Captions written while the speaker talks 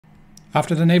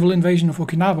After the naval invasion of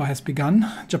Okinawa has begun,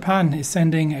 Japan is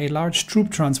sending a large troop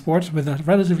transport with a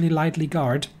relatively lightly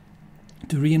guard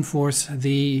to reinforce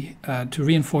their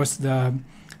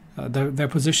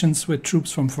positions with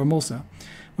troops from Formosa.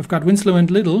 We've got Winslow and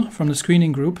Little from the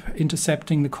screening group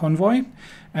intercepting the convoy,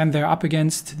 and they're up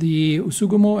against the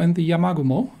Usugumo and the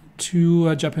Yamagumo,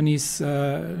 two Japanese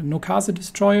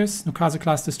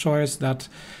Nokaze-class destroyers that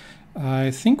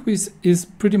I think is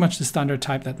pretty much the standard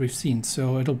type that we've seen.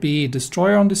 So it'll be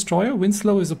destroyer on destroyer.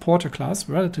 Winslow is a porter class,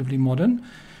 relatively modern.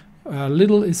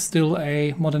 Little is still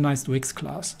a modernized Wix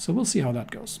class. So we'll see how that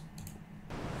goes.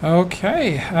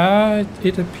 Okay,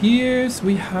 it appears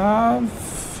we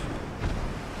have...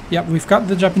 Yeah, we've got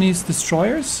the Japanese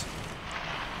destroyers.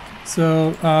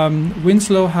 So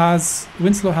Winslow has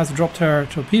dropped her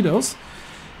torpedoes,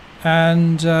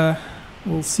 and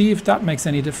we'll see if that makes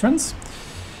any difference.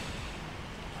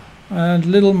 And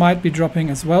Little might be dropping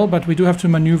as well, but we do have to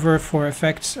maneuver for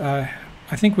effect. I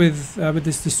think with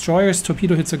these destroyers,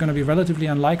 torpedo hits are going to be relatively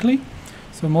unlikely.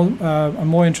 So I'm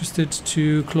more interested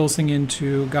to closing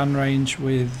into gun range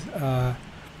with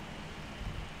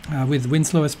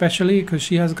Winslow, especially because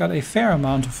she has got a fair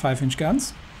amount of 5-inch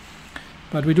guns.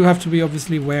 But we do have to be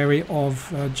obviously wary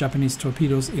of Japanese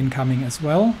torpedoes incoming as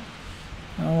well.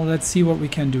 Let's see what we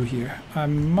can do here. I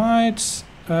might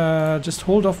just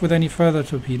hold off with any further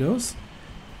torpedoes.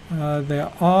 There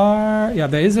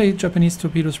is a Japanese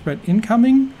torpedo spread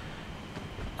incoming.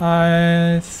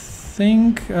 I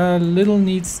think Little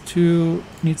needs to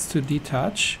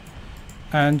detach,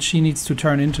 and she needs to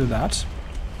turn into that,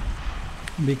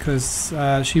 because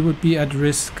she would be at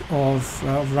risk of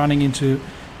running into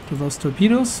those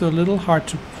torpedoes. So Little hard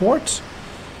to port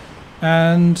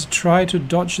and try to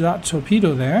dodge that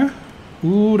torpedo there.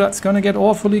 Ooh, that's gonna get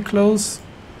awfully close.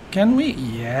 Can we?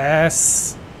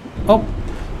 Yes. Oh,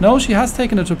 no, she has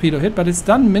taken a torpedo hit, but it's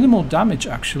done minimal damage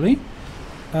actually.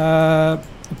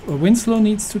 Winslow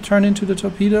needs to turn into the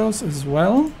torpedoes as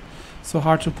well. So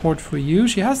hard to port for you.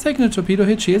 She has taken a torpedo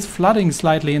hit. She is flooding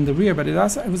slightly in the rear, but it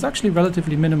was actually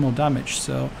relatively minimal damage.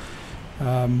 So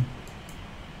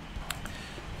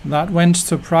that went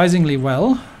surprisingly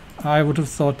well. I would have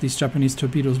thought these Japanese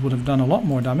torpedoes would have done a lot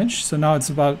more damage. So now it's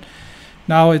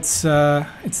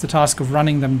the task of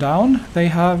running them down.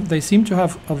 They seem to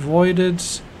have avoided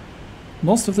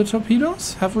most of the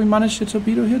torpedoes. Have we managed a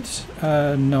torpedo hit?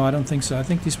 No, I don't think so. I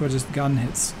think these were just gun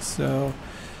hits. So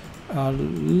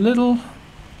Little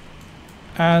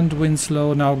and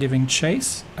Winslow now giving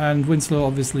chase, and Winslow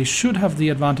obviously should have the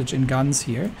advantage in guns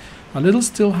here. Little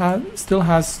still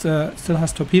has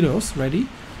torpedoes ready,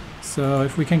 so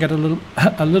if we can get a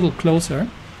little closer,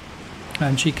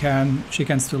 and she can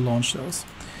still launch those.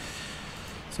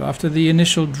 So after the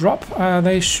initial drop,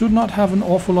 they should not have an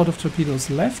awful lot of torpedoes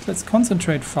left. Let's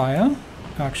concentrate fire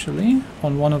actually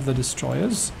on one of the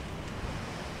destroyers.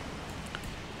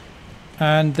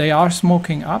 And they are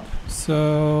smoking up,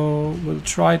 so we'll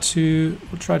try to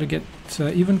get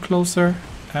even closer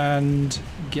and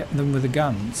get them with the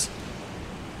guns.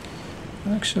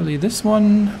 Actually, this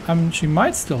one, she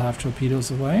might still have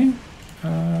torpedoes away.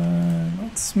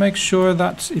 Let's make sure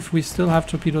that if we still have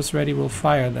torpedoes ready, we'll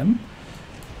fire them.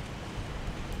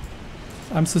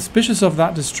 I'm suspicious of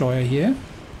that destroyer here,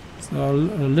 so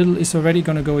Little is already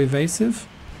going to go evasive,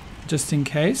 just in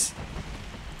case.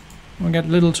 We'll get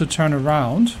Little to turn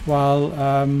around, while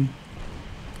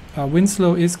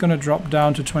Winslow is going to drop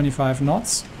down to 25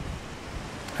 knots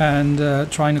and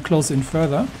trying to close in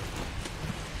further,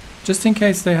 just in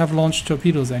case they have launched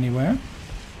torpedoes anywhere.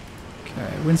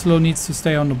 Okay, Winslow needs to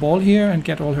stay on the ball here and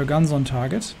get all her guns on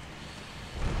target.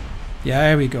 Yeah,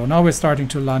 there we go. Now we're starting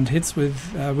to land hits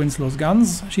with Winslow's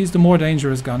guns. She's the more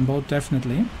dangerous gunboat,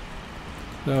 definitely.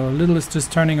 So Little is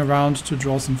just turning around to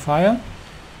draw some fire.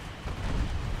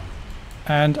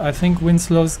 And I think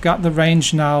Winslow's got the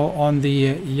range now on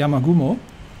the Yamagumo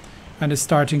and is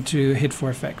starting to hit for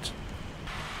effect.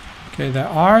 Okay, there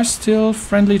are still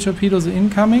friendly torpedoes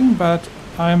incoming, but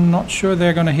I'm not sure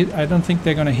they're going to hit. I don't think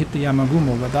they're going to hit the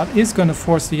Yamagumo, but that is going to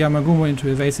force the Yamagumo into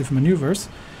evasive maneuvers,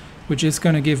 which is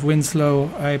going to give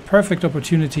Winslow a perfect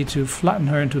opportunity to flatten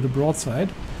her into the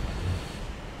broadside.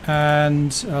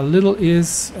 And Little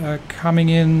is coming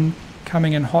in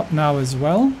hot now as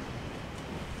well.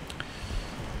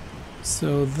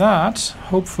 So that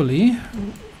hopefully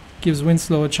gives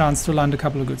Winslow a chance to land a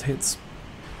couple of good hits.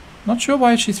 Not sure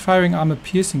why she's firing armor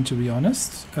piercing, to be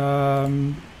honest. I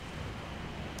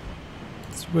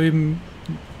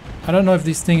don't know if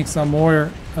these things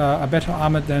are are better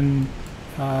armored than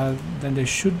they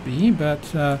should be,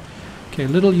 but okay,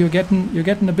 Little, you're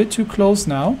getting a bit too close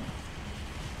now.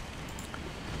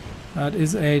 That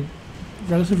is a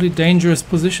relatively dangerous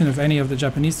position if any of the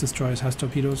Japanese destroyers has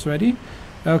torpedoes ready.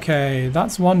 Okay,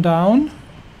 that's one down,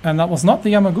 and that was not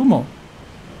the Yamagumo.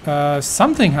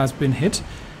 Something has been hit.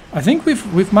 I think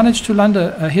we've managed to land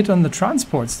a hit on the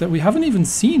transports that we haven't even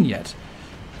seen yet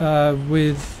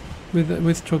with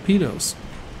torpedoes.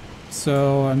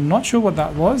 So I'm not sure what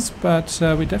that was, but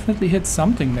we definitely hit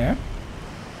something there.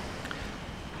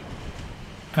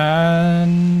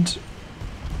 And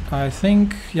I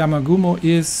think Yamagumo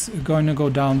is going to go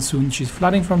down soon. She's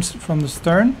flooding from the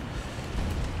stern.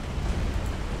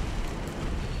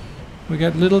 We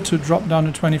get Little to drop down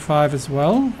to 25 as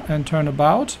well and turn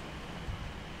about.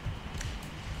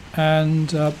 And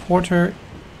Porter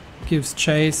gives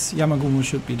chase. Yamagumo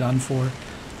should be done for.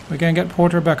 We can get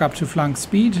Porter back up to flank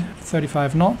speed,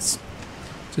 35 knots,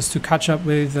 just to catch up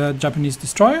with the Japanese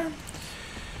destroyer.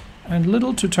 And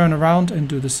Little to turn around and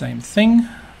do the same thing.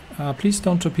 Please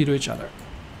don't torpedo each other.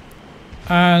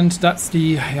 And that's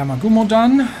the Yamagumo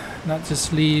done. That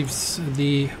just leaves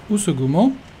the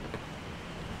Usugumo,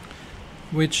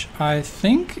 which I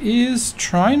think is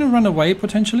trying to run away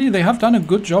potentially. They have done a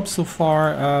good job so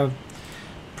far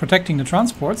protecting the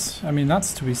transports. I mean,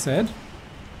 that's to be said.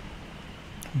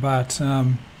 But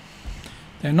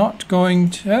they're not going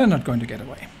to get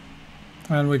away.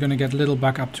 And we're going to get Little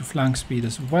back up to flank speed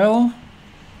as well,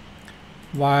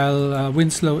 while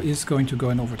Winslow is going to go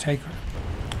and overtake her.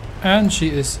 And she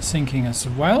is sinking as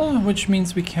well, which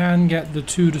means we can get the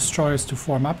two destroyers to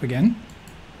form up again.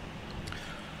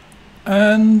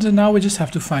 And now we just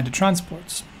have to find the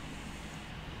transports.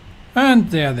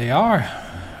 And there they are.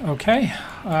 Okay,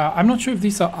 I'm not sure if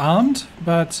these are armed,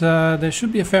 but there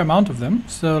should be a fair amount of them.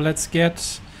 So let's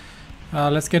get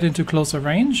into closer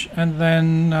range, and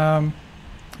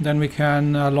then we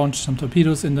can launch some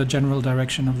torpedoes in the general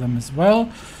direction of them as well.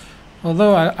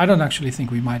 Although I don't actually think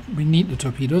we need the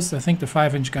torpedoes. I think the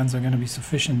 5-inch guns are going to be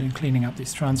sufficient in cleaning up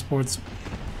these transports.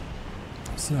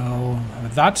 So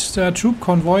that troop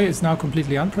convoy is now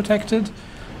completely unprotected.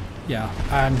 Yeah,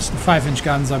 and the 5-inch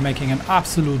guns are making an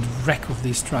absolute wreck of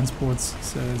these transports.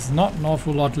 So there's not an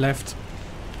awful lot left.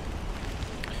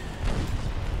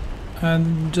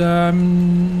 And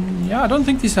yeah, I don't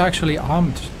think these are actually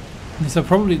armed. These are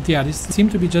probably, yeah, these seem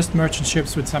to be just merchant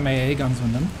ships with some AA guns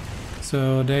on them.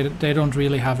 So they don't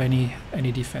really have any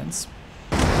defense.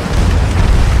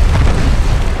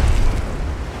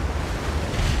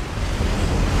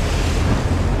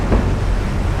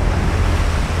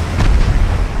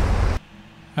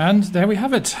 And there we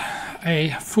have it.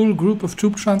 A full group of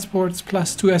troop transports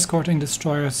plus 2 escorting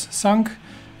destroyers sunk,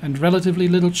 and relatively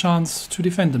little chance to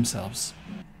defend themselves.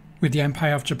 With the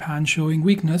Empire of Japan showing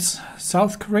weakness,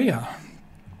 South Korea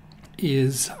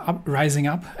is rising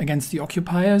up against the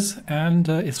occupiers and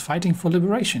is fighting for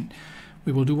liberation.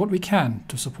 We will do what we can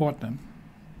to support them.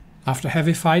 After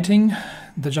heavy fighting,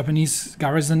 the Japanese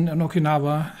garrison in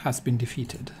Okinawa has been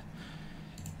defeated.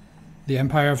 The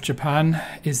Empire of Japan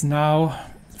is now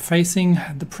facing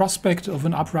the prospect of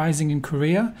an uprising in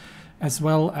Korea, as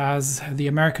well as the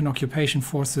American occupation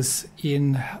forces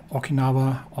in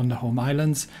Okinawa on the home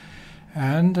islands.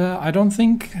 And I don't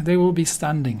think they will be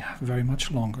standing very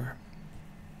much longer.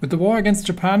 With the war against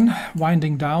Japan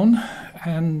winding down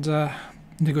and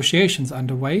negotiations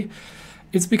underway,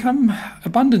 it's become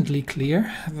abundantly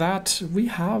clear that we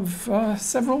have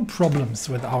several problems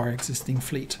with our existing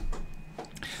fleet.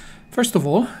 First of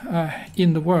all,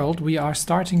 in the world, we are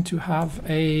starting to have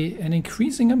an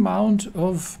increasing amount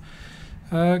of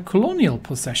colonial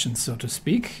possessions, so to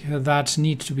speak, that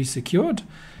need to be secured,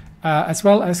 as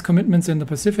well as commitments in the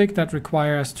Pacific that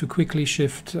require us to quickly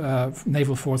shift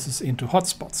naval forces into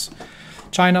hotspots.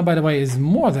 China, by the way, is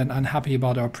more than unhappy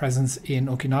about our presence in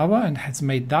Okinawa and has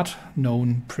made that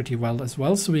known pretty well as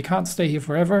well. So we can't stay here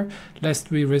forever,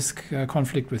 lest we risk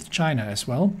conflict with China as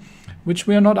well, which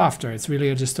we are not after. It's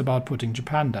really just about putting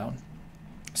Japan down.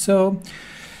 So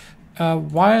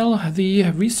while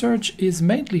the research is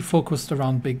mainly focused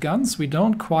around big guns, we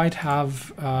don't quite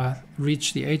have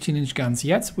reached the 18-inch guns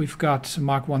yet. We've got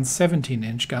Mark I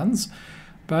 17-inch guns.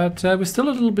 But we're still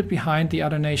a little bit behind the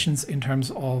other nations in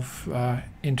terms of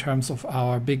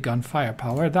our big gun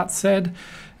firepower. That said,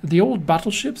 the old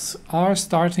battleships are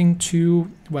starting to,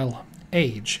 well,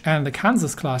 age, and the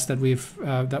Kansas class that we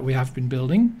have been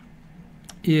building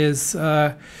is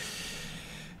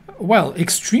well,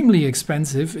 extremely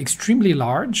expensive, extremely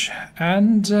large,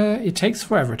 and it takes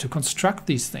forever to construct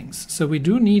these things. So we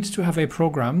do need to have a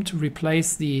program to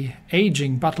replace the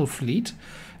aging battle fleet,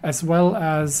 as well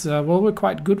as, well, we're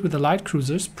quite good with the light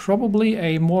cruisers, probably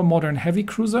a more modern heavy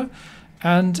cruiser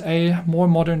and a more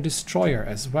modern destroyer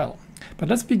as well. But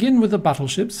let's begin with the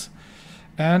battleships.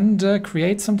 and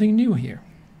create something new here.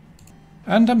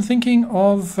 And I'm thinking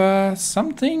of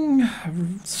something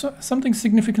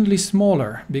significantly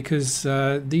smaller, because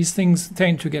these things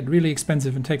tend to get really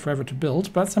expensive and take forever to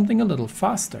build, but something a little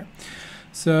faster.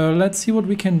 So let's see what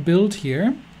we can build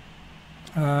here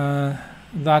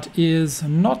that is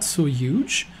not so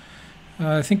huge.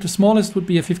 I think the smallest would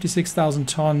be a 56,000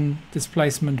 ton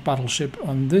displacement battleship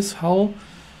on this hull.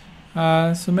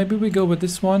 So maybe we go with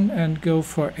this one and go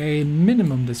for a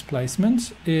minimum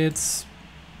displacement. It's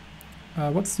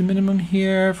what's the minimum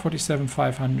here?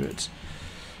 47,500.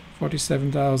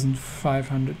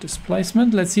 47,500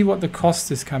 displacement. Let's see what the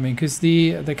cost is coming, because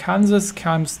the Kansas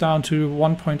comes down to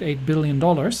 $1.8 billion.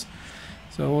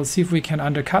 So we'll see if we can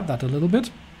undercut that a little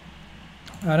bit.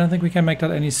 I don't think we can make that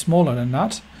any smaller than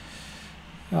that.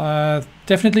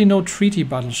 Definitely no treaty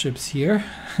battleships here.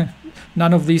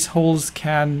 None of these hulls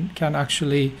can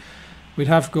actually... We'd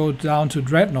have to go down to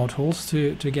Dreadnought hulls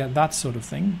to get that sort of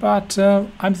thing. But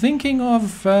I'm thinking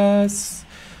of, let's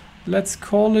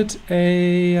call it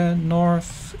a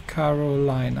North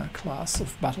Carolina class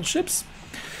of battleships.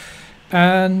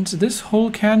 And this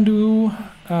hull can do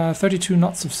 32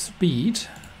 knots of speed.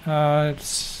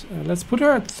 Let's put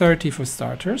her at 30 for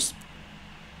starters.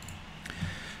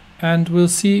 And we'll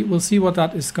see what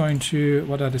that is going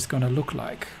to look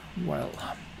like. Well,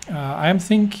 I am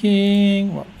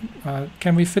thinking, well,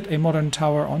 can we fit a modern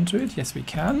tower onto it? Yes, we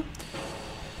can.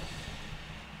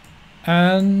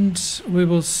 And we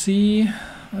will see.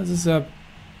 This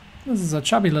is a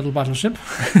chubby little battleship.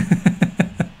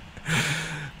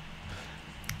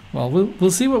 Well,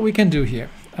 we'll see what we can do here.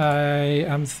 I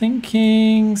am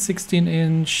thinking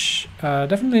 16-inch,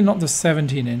 definitely not the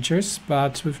 17 inches,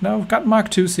 but we've now got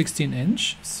Mark II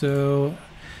 16-inch, so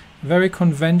very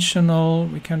conventional.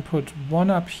 We can put one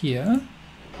up here,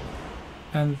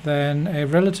 and then a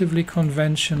relatively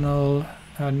conventional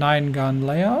 9-gun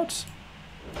layout.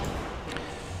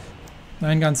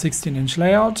 9-gun 16-inch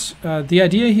layout. The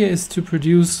idea here is to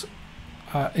produce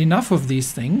enough of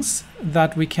these things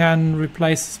that we can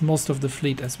replace most of the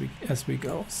fleet as we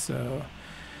go. So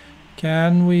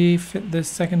can we fit this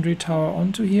secondary tower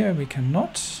onto here? We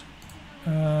cannot.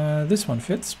 This one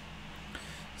fits.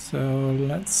 So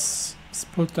let's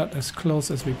put that as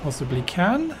close as we possibly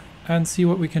can and see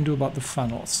what we can do about the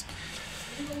funnels.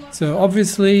 So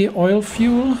obviously oil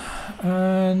fuel,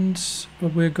 and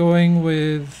we're going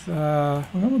with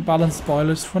balanced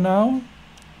boilers for now.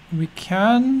 We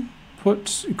could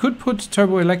put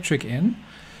turboelectric in,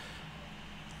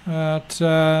 but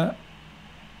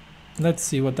let's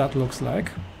see what that looks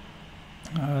like.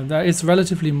 That is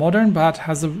relatively modern, but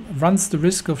runs the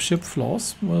risk of ship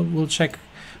flaws. We'll check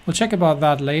about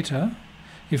that later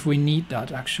if we need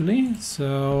that actually.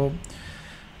 So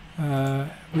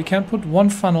we can put one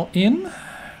funnel in,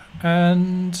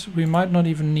 and we might not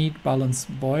even need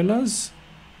balanced boilers,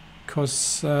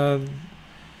 because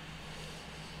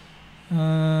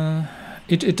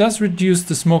it does reduce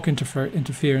the smoke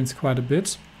interference quite a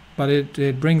bit, but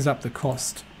it brings up the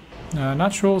cost.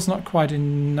 Natural is not quite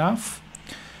enough.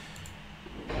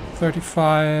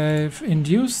 35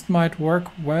 induced might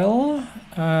work well,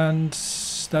 and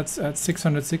that's at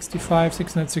 665,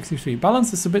 663.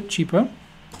 Balance is a bit cheaper.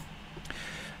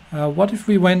 What if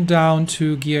we went down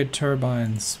to geared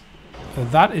turbines?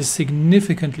 That is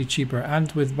significantly cheaper,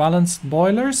 and with balanced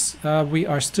boilers we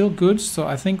are still good, so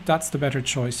I think that's the better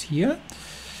choice here.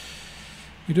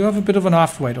 We do have a bit of an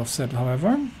aft weight offset,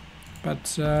 however,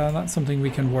 but that's something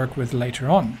we can work with later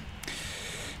on.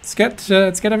 Let's get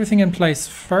everything in place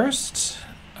first.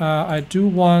 I do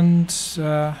want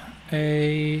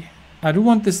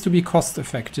this to be cost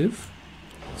effective,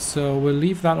 so we'll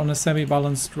leave that on a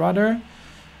semi-balanced rudder,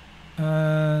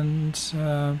 and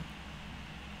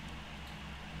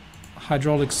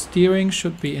hydraulic steering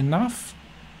should be enough.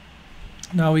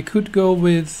 Now we could go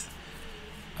with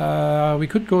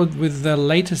the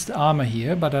latest armor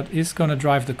here, but that is going to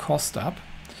drive the cost up.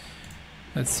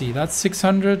 Let's see, that's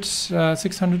 600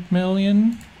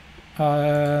 million,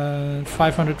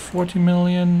 540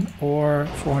 million, or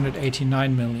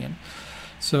 489 million.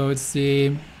 So it's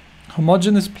the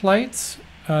homogeneous plates,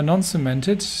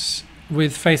 non-cemented,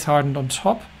 with face hardened on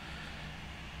top,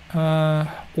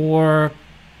 or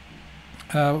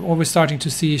we're starting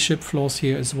to see ship flaws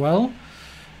here as well,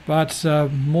 but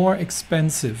more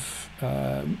expensive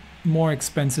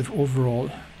overall.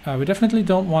 We definitely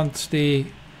don't want the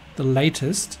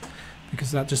latest,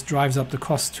 because that just drives up the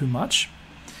cost too much.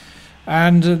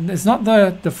 And it's not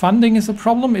the funding is a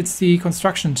problem, it's the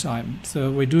construction time. So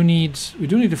we do need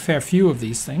a fair few of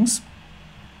these things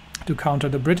to counter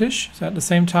the British. So at the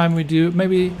same time we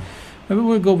Maybe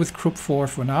we'll go with Krupp 4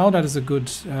 for now. That is a good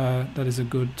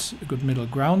good middle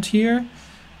ground here.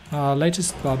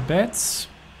 Latest barbettes.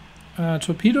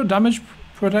 Torpedo damage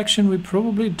protection, we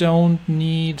probably don't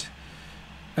need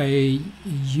a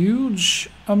huge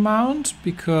amount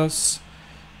because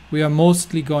we are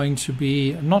mostly going to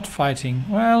be not fighting.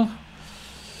 Well,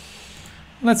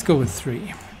 let's go with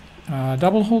 3.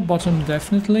 Double hull bottom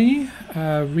definitely.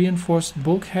 Reinforced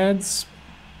bulkheads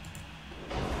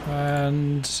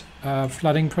and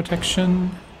flooding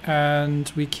protection,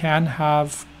 and we can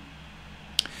have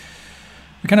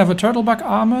a turtleback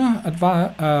armor,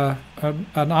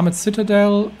 an armored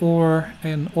citadel, or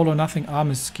an all or nothing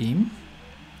armor scheme.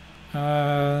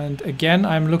 And again,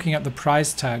 I'm looking at the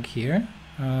price tag here.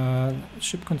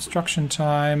 Ship construction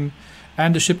time,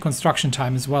 and the ship construction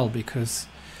time as well, because...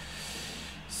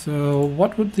 So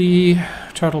what would the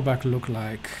turtleback look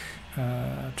like?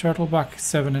 Turtleback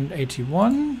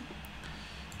 781,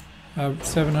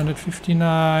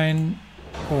 759,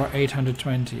 or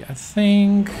 820. I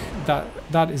think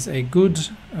that is a good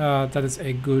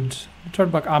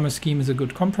turtleback armor scheme is a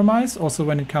good compromise. Also,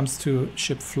 when it comes to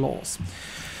ship flaws.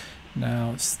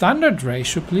 Now, standard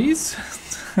ratio, please.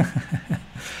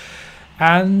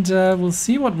 And we'll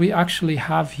see what we actually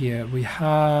have here. We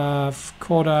have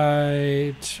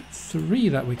Cordite 3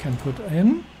 that we can put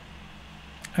in,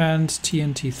 and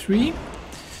TNT 3.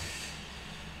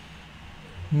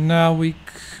 Now we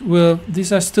will.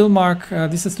 These are still Mark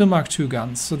 2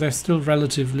 guns, so they're still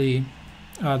relatively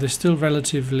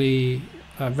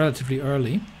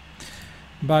early.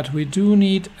 But we do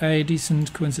need a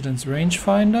decent coincidence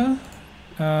rangefinder.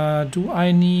 Do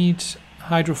I need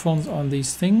hydrophones on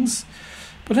these things?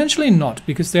 Potentially not,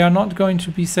 because they are not going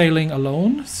to be sailing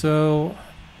alone. So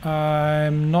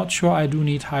I'm not sure I do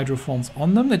need hydrophones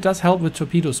on them. It does help with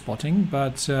torpedo spotting,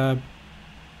 but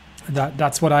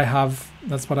that's what I have.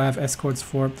 That's what I have escorts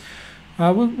for.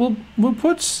 We'll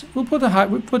put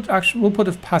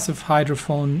a passive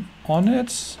hydrophone on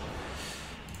it,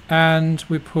 and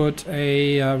we put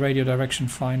a radio direction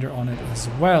finder on it as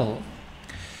well.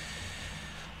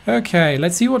 Okay,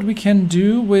 let's see what we can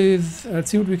do with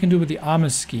the armor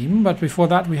scheme. But before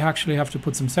that, we actually have to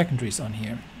put some secondaries on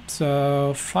here.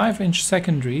 So 5-inch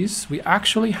secondaries. We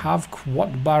actually have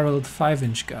quad-barreled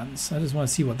 5-inch guns. I just want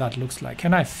to see what that looks like.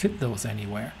 Can I fit those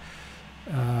anywhere?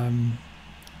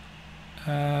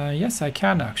 Yes, I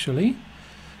can actually.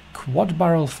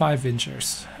 Quad-barrel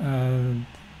 5-inchers.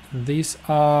 These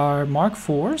are Mark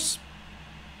 4s.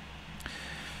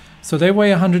 So they weigh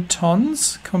 100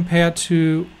 tons compared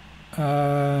to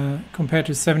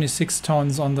 76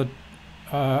 tons on the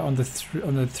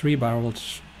 3-barreled.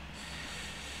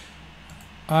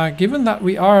 Given that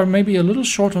we are maybe a little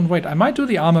short on weight, I might do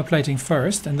the armor plating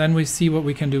first, and then we see what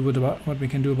we can do with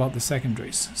about the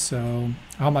secondaries. So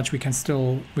how much we can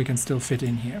still fit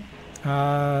in here.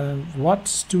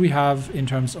 What do we have in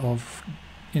terms of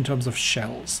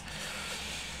shells?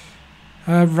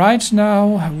 Right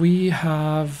now we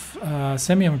have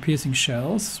semi-armor piercing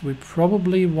shells. We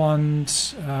probably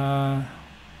want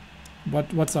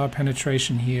what's our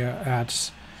penetration here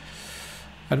at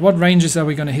what ranges are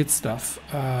we going to hit stuff?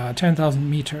 10,000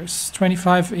 meters,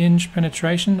 25-inch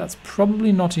penetration. That's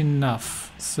probably not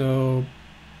enough. So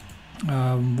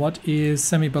what is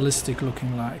semi-ballistic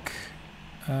looking like?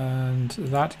 And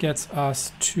that gets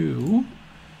us to,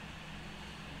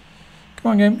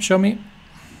 come on game, show me.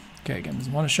 Okay, again,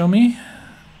 doesn't want to show me.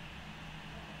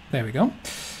 There we go.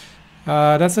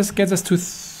 That gets us to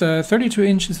 32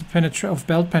 inches of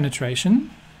belt penetration.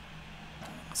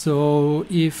 So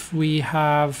if we've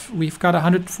got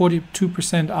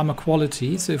 142% armor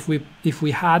quality. So if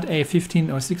we had a 15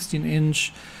 or 16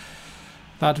 inch,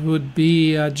 that would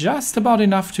be just about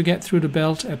enough to get through the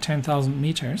belt at 10,000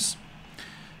 meters.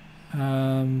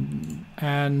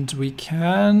 And we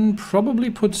can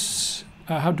probably put.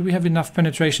 How do we have enough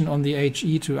penetration on the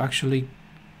HE to actually...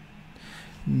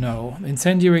 No,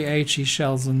 incendiary HE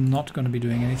shells are not going to be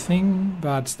doing anything,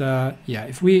 but yeah,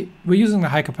 if we're using the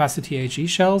high capacity HE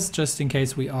shells just in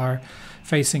case we are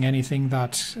facing anything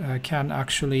that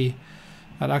actually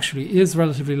is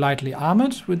relatively lightly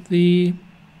armored with the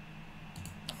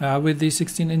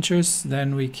 16 inches,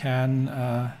 then we can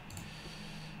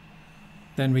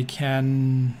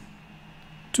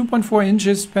 2.4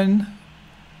 inches pen.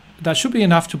 That should be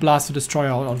enough to blast the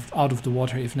destroyer out of the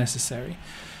water if necessary.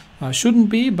 Shouldn't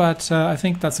be, but I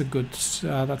think that's a good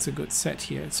set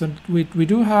here. So we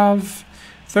do have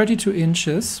 32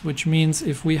 inches, which means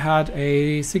if we had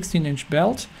a 16-inch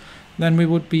belt, then we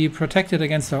would be protected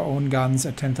against our own guns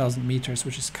at 10,000 meters,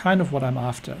 which is kind of what I'm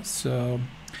after. So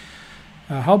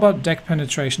How about deck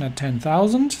penetration at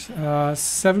 10,000?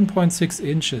 7.6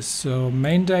 inches. So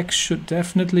main deck should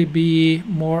definitely be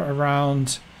more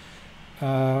around.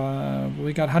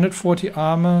 We got 140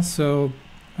 armor, so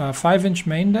 5-inch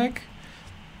main deck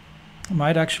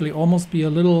might actually almost be a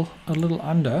little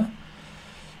under.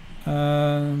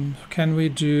 Can we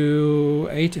do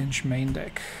 8-inch main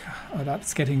deck?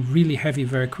 That's getting really heavy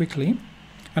very quickly.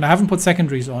 And I haven't put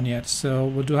secondaries on yet, so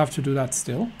we'll have to do that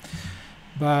still.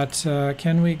 But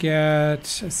can we get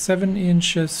 7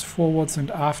 inches forwards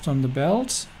and aft on the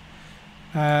belt,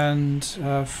 and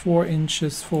 4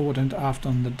 inches forward and aft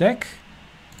on the deck?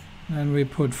 And we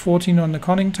put 14 on the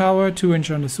conning tower, 2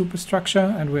 inch on the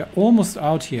superstructure, and we're almost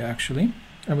out here actually.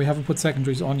 And we haven't put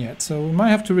secondaries on yet, so we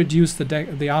might have to reduce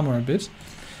the armor a bit.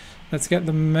 Let's get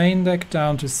the main deck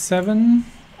down to 7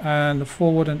 and the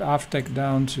forward and aft deck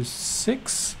down to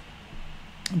 6.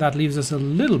 That leaves us a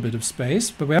little bit of space,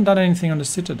 but we haven't done anything on the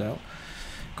citadel.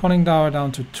 Conning tower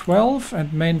down to 12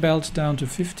 and main belt down to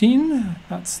 15.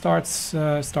 That starts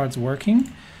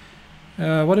working.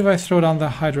 What if I throw down the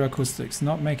hydroacoustics?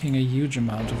 Not making a huge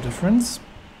amount of difference.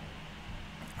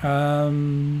 Oh,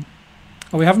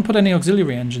 we haven't put any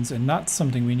auxiliary engines in. That's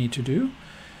something we need to do.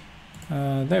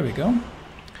 There we go.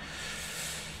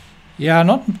 Yeah,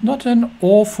 not an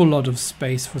awful lot of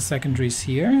space for secondaries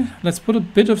here. Let's put a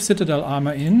bit of citadel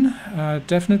armor in.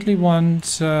 Definitely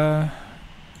want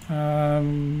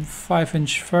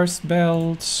 5-inch first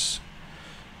belt,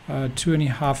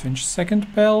 2.5-inch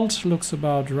second belt. Looks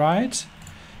about right.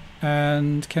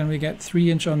 And can we get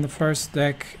 3-inch on the first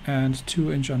deck and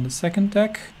 2-inch on the second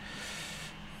deck?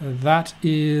 That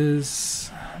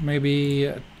is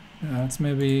maybe it's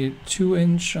maybe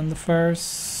 2-inch on the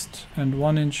first and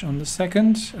 1-inch on the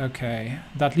second. Okay,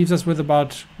 that leaves us with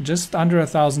about just under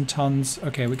 1,000 tons.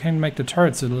 Okay, we can make the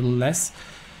turrets a little less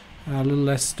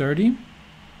sturdy.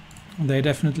 They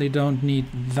definitely don't need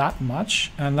that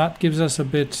much, and that gives us a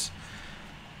bit.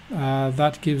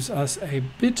 That gives us a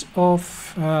bit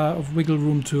of wiggle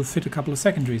room to fit a couple of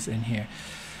secondaries in here.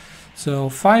 So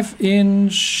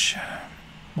 5-inch.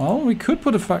 Well, we could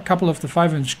put a couple of the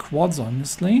 5-inch quads,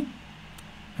 honestly.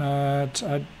 I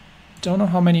don't know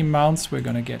how many mounts we're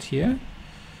going to get here.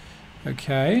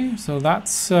 Okay, so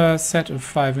that's a set of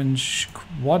 5-inch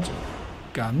quad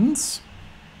guns.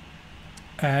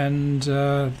 And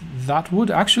that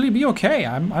would actually be okay.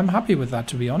 I'm happy with that,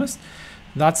 to be honest.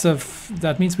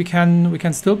 That means we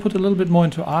can still put a little bit more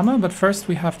into armor, but first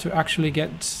we have to actually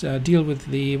deal with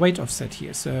the weight offset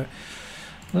here. So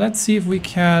let's see if we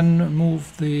can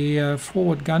move the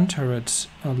forward gun turret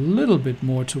a little bit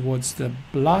more towards the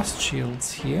blast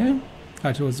shields here,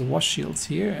 towards the wash shields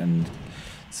here, and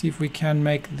see if we can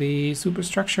make the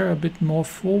superstructure a bit more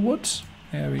forward.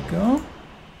 There we go.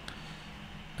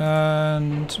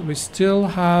 And we still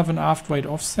have an aft weight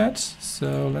offset,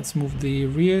 so let's move the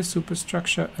rear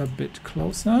superstructure a bit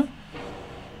closer.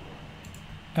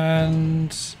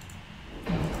 And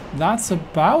that's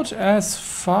about as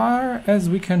far as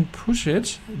we can push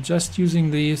it, just using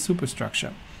the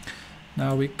superstructure.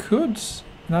 Now we could,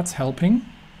 that's helping.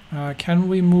 Can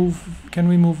we move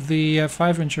the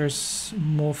 5-inchers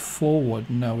more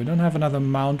forward? No, we don't have another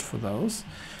mount for those.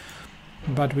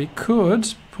 But we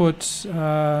could put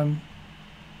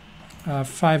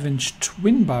 5-inch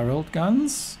twin-barreled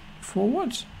guns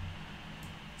forward.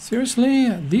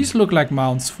 Seriously, these look like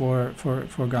mounts for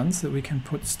guns that we can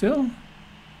put still.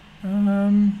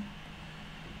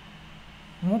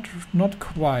 Not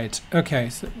quite. Okay,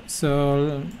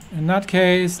 so in that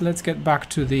case, let's get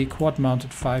back to the quad-mounted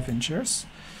 5-inchers.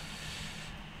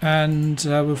 And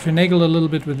we'll finagle a little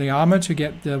bit with the armor to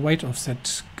get the weight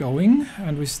offset going.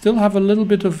 And we still have a little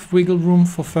bit of wiggle room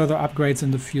for further upgrades in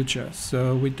the future.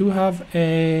 So we do have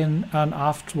an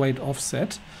aft weight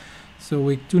offset. So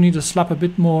we do need to slap a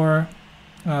bit more,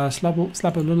 slap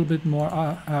a little bit more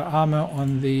armor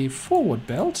on the forward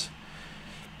belt.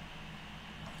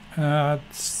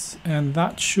 And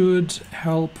that should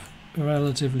help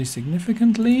relatively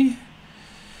significantly.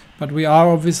 But we are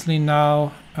obviously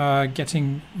now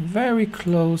getting very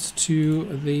close to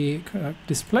the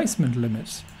displacement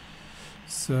limit.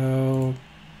 So,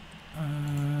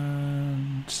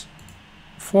 and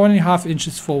 4.5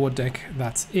 inches forward deck,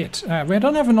 that's it. We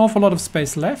don't have an awful lot of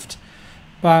space left,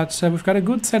 but we've got a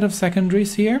good set of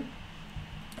secondaries here.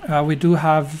 We do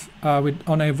have,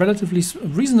 on a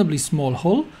reasonably small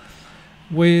hull,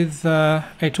 with a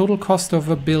total cost of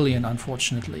 $1 billion,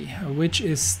 unfortunately, which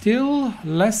is still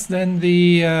less than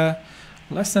the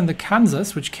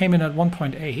Kansas, which came in at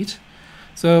 1.8.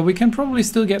 So we can probably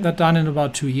still get that done in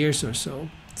about 2 years or so.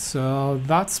 So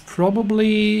that's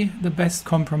probably the best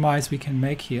compromise we can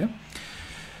make here.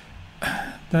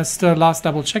 That's the last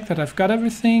double check that I've got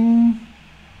everything.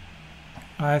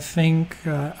 I think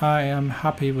I am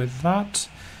happy with that.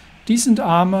 Decent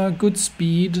armor, good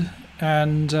speed,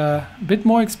 and a bit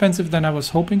more expensive than I was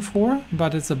hoping for,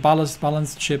 but it's a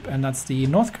balanced ship, and that's the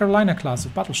North Carolina class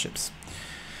of battleships.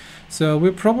 So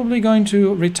we're probably going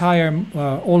to retire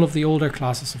all of the older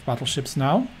classes of battleships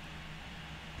now,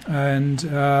 and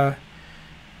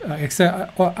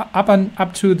except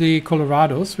up to the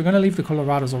Colorados. We're going to leave the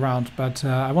Colorados around, but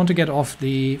I want to get off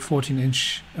the 14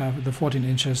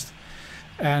 inches,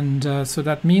 and so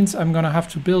that means I'm going to have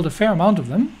to build a fair amount of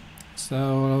them.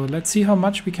 So let's see how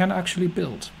much we can actually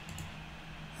build.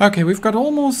 Okay, we've got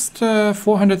almost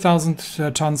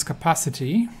 400,000 tons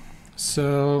capacity,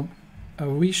 so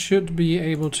we should be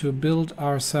able to build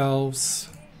ourselves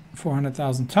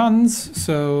 400,000 tons.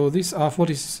 So these are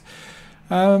 40.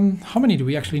 How many do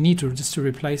we actually need just to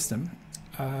replace them?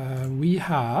 We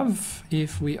have,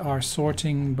 if we are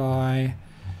sorting by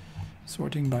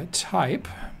type,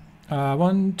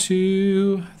 1,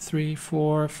 2, 3,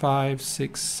 4, 5,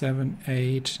 6, 7,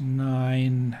 8,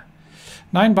 9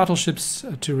 battleships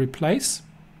to replace.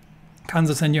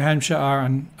 Kansas and New Hampshire are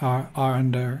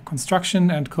under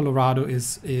construction, and Colorado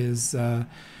is the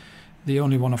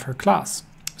only one of her class.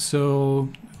 So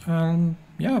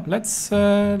yeah, let's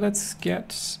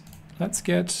get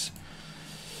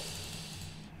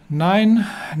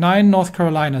 9 North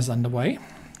Carolinas underway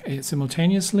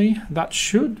simultaneously. That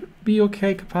should be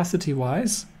okay capacity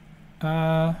wise.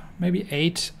 Maybe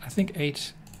 8. I think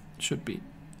 8 should be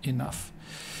enough.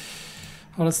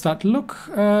 How does that look?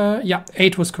 Yeah,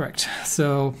 8 was correct.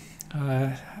 So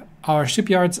our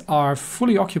shipyards are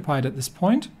fully occupied at this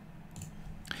point,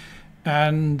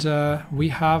 and we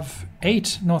have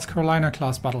 8 North Carolina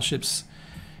class battleships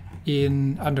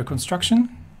under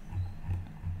construction.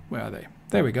 Where are they?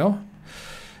 There we go.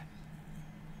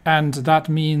 And that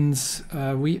means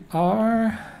we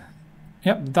are,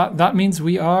 yep, that means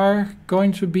we are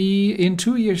going to be, in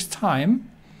 2 years' time,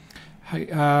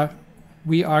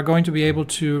 we are going to be able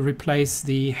to replace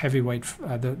the heavyweight,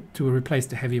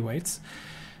 the heavyweights.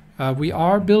 We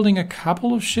are building a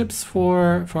couple of ships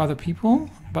for other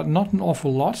people, but not an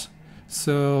awful lot.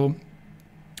 So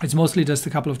it's mostly just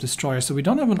a couple of destroyers. So we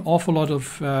don't have an awful lot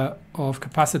of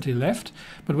capacity left,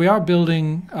 but we are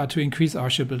building to increase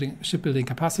our shipbuilding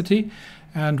capacity.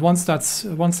 And once that's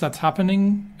happened,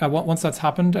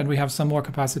 and we have some more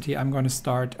capacity, I'm going to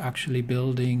start actually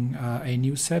building a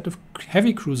new set of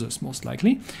heavy cruisers, most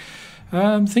likely.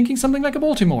 Thinking something like a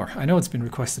Baltimore. I know it's been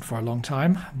requested for a long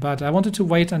time, but I wanted to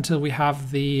wait until we have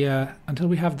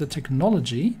the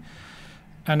technology.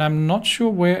 And I'm not sure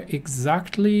where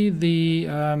exactly the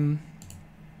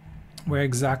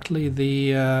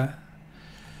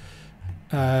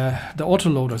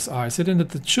autoloaders are. Is it in the?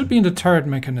 It should be in the turret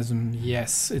mechanism.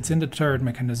 Yes, it's in the turret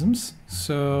mechanisms.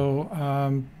 So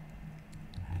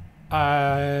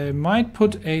I might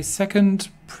put a second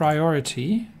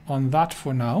priority on that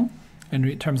for now,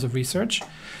 in terms of research,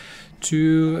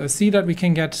 to see that we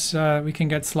can get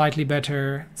slightly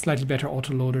better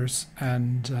autoloaders,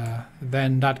 and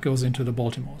then that goes into the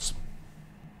Baltimores.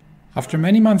 After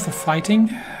many months of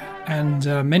fighting and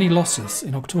many losses,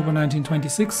 in October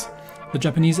 1926, the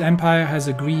Japanese Empire has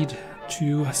agreed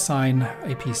to sign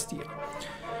a peace deal.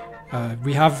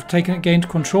 We have gained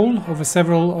control over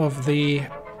several of their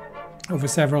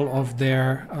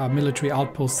military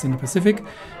outposts in the Pacific,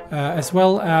 as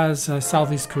well as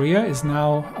Southeast Korea is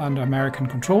now under American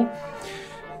control.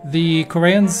 The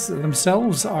Koreans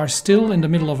themselves are still in the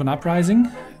middle of an uprising,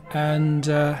 and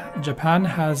Japan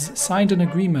has signed an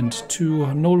agreement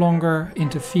to no longer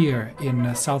interfere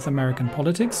in South American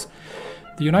politics.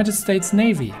 The United States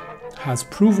Navy has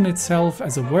proven itself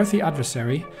as a worthy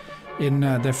adversary in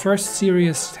their first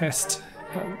serious test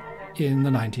in the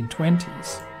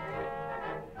 1920s.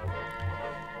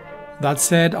 That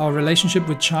said, our relationship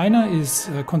with China is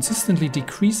consistently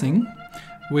decreasing,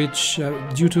 which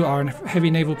due to our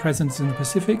heavy naval presence in the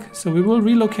Pacific. So we will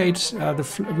relocate,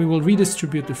 we will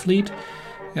redistribute the fleet,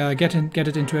 get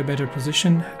it into a better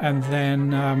position, and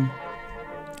then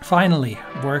finally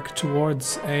work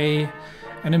towards an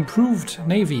improved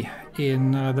navy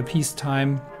in the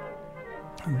peacetime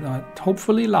that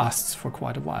hopefully lasts for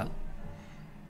quite a while.